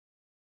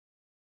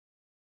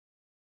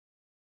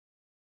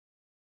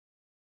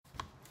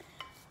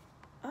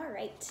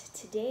Alright,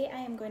 today I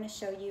am going to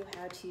show you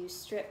how to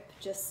strip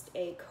just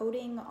a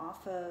coating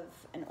off of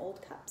an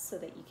old cup so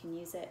that you can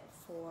use it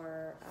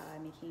for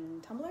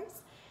making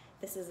tumblers.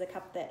 This is a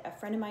cup that a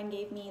friend of mine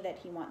gave me that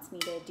he wants me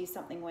to do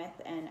something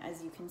with, and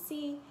as you can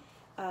see,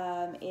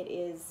 it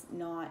is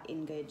not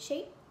in good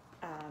shape.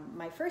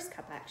 My first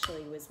cup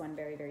actually was one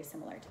very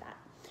similar to that.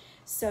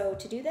 So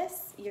to do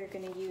this, you're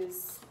going to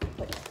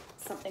put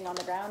something on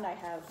the ground. I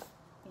have,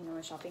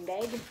 a shopping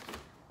bag.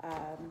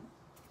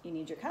 You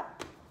need your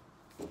cup.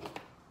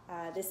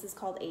 This is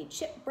called a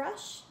chip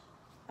brush.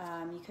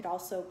 You could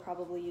also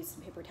probably use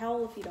some paper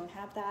towel if you don't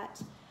have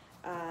that.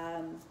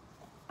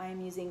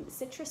 I'm using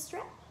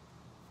Citristrip.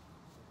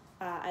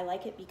 I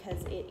like it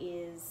because it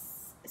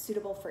is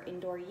suitable for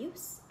indoor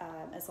use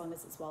as long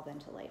as it's well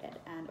ventilated.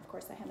 And of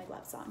course I have my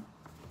gloves on.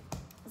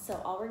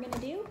 So all we're gonna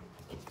do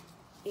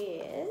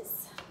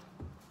is,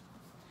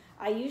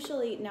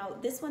 now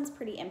this one's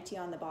pretty empty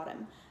on the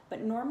bottom,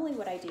 but normally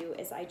what I do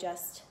is I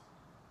just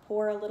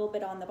pour a little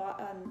bit on the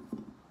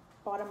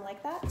bottom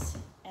like that,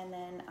 and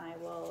then I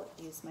will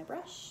use my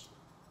brush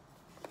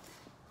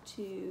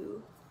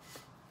to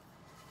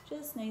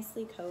just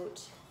nicely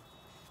coat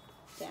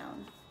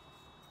down.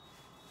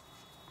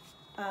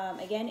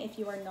 Again, if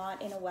you are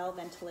not in a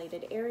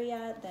well-ventilated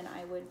area, then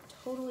I would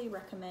totally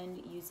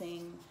recommend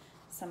using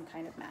some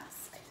kind of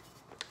mask.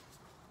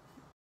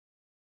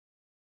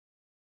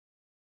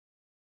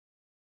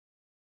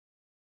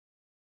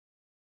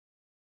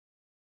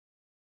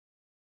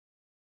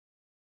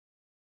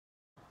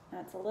 Now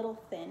it's a little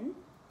thin,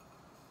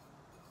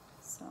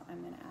 so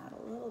I'm going to add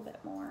a little bit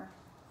more.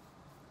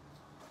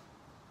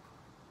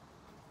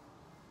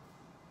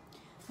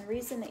 The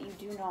reason that you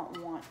do not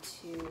want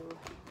to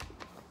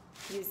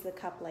use the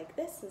cup like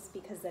this is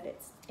because that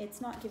it's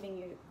not giving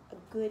you a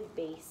good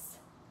base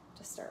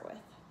to start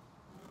with.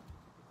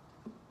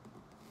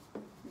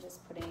 I'm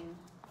just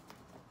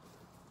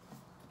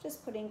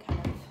putting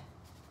kind of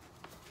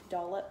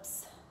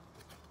dollops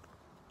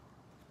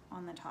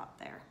on the top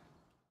there.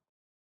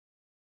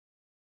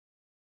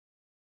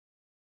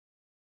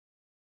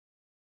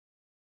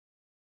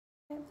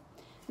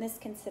 This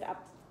can sit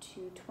up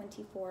to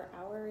 24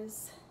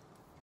 hours.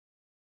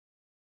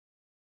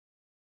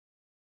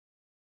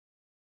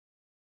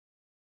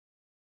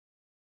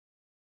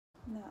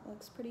 And that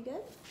looks pretty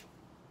good.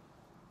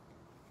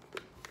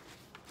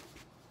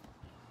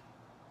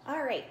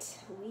 All right,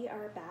 we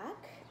are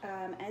back.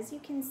 As you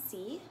can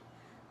see,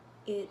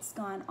 it's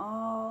gone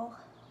all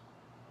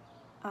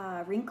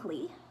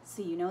wrinkly,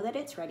 so you know that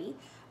it's ready.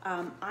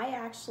 I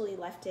actually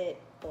left it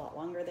a lot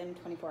longer than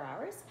 24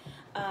 hours.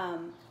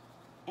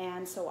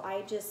 And so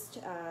I just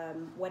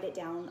wet it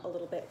down a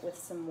little bit with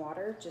some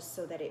water just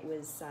so that it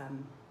was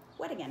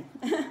wet again.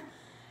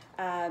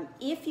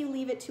 If you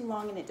leave it too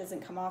long and it doesn't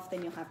come off,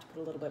 then you'll have to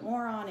put a little bit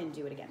more on and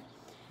do it again.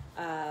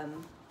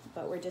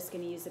 But we're just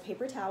going to use a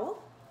paper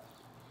towel,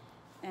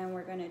 and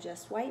we're going to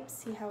just wipe,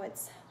 see how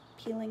it's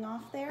peeling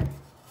off there.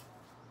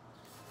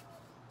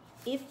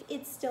 If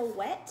it's still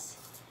wet,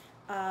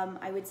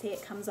 I would say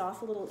it comes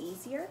off a little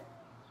easier,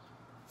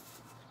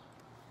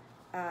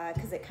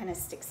 because it kind of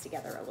sticks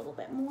together a little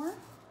bit more.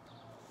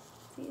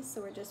 See,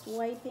 so we're just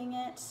wiping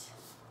it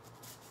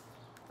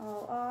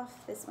all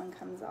off. This one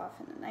comes off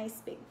in a nice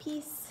big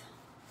piece.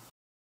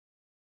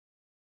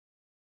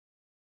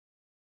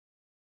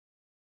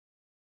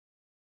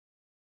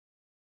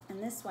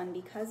 And this one,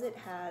 because it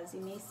has,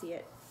 you may see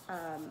it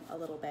a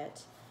little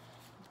bit,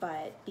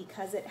 but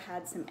because it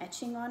had some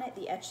etching on it,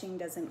 the etching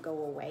doesn't go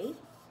away.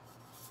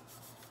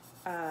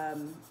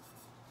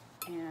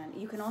 And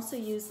you can also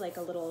use like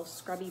a little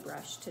scrubby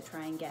brush to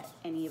try and get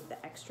any of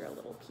the extra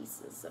little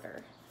pieces that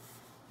are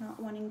not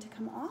wanting to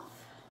come off.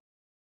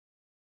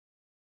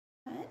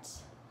 But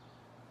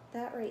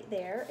that right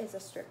there is a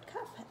stripped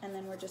cup, and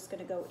then we're just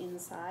going to go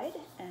inside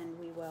and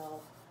we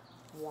will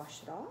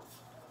wash it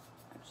off.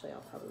 Actually,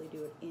 I'll probably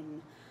do it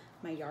in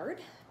my yard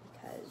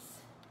because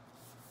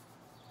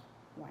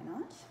why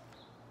not?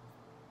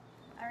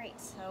 All right,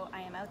 so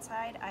I am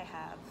outside. I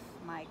have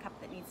my cup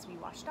that needs to be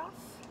washed off.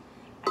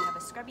 I have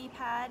a scrubby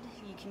pad.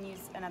 You can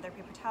use another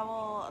paper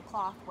towel, a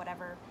cloth,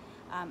 whatever,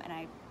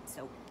 and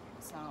soap.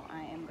 So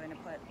I am going to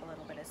put a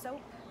little bit of soap,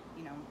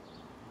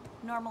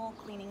 normal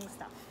cleaning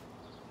stuff.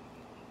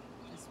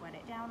 Just wet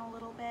it down a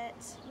little bit.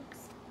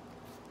 Oops.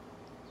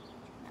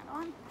 Turn that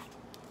on.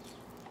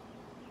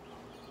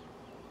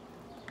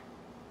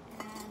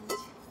 And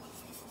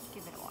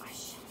give it a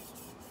wash.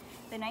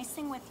 The nice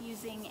thing with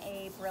using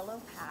a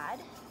Brillo pad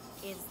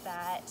is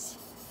that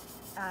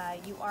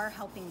you are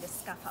helping to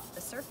scuff up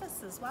the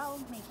surface as well,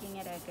 making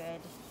it a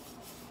good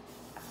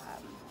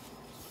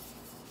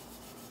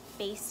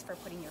base for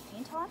putting your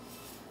paint on.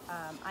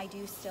 I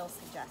do still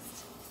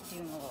suggest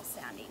doing a little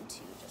sanding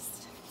too,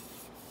 just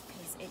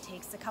because it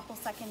takes a couple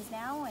seconds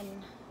now,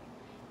 and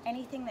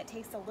anything that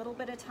takes a little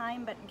bit of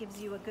time but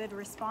gives you a good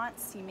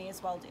response, you may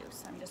as well do.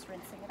 So I'm just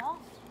rinsing it off.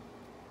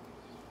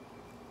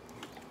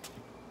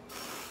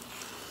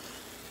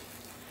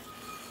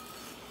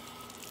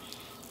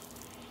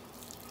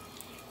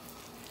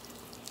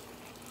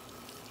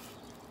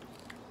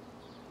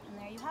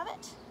 have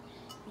it.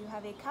 You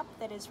have a cup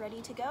that is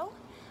ready to go.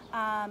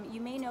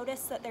 You may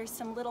notice that there's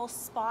some little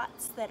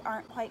spots that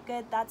aren't quite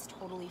good. That's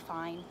totally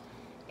fine.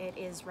 It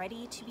is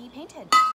ready to be painted.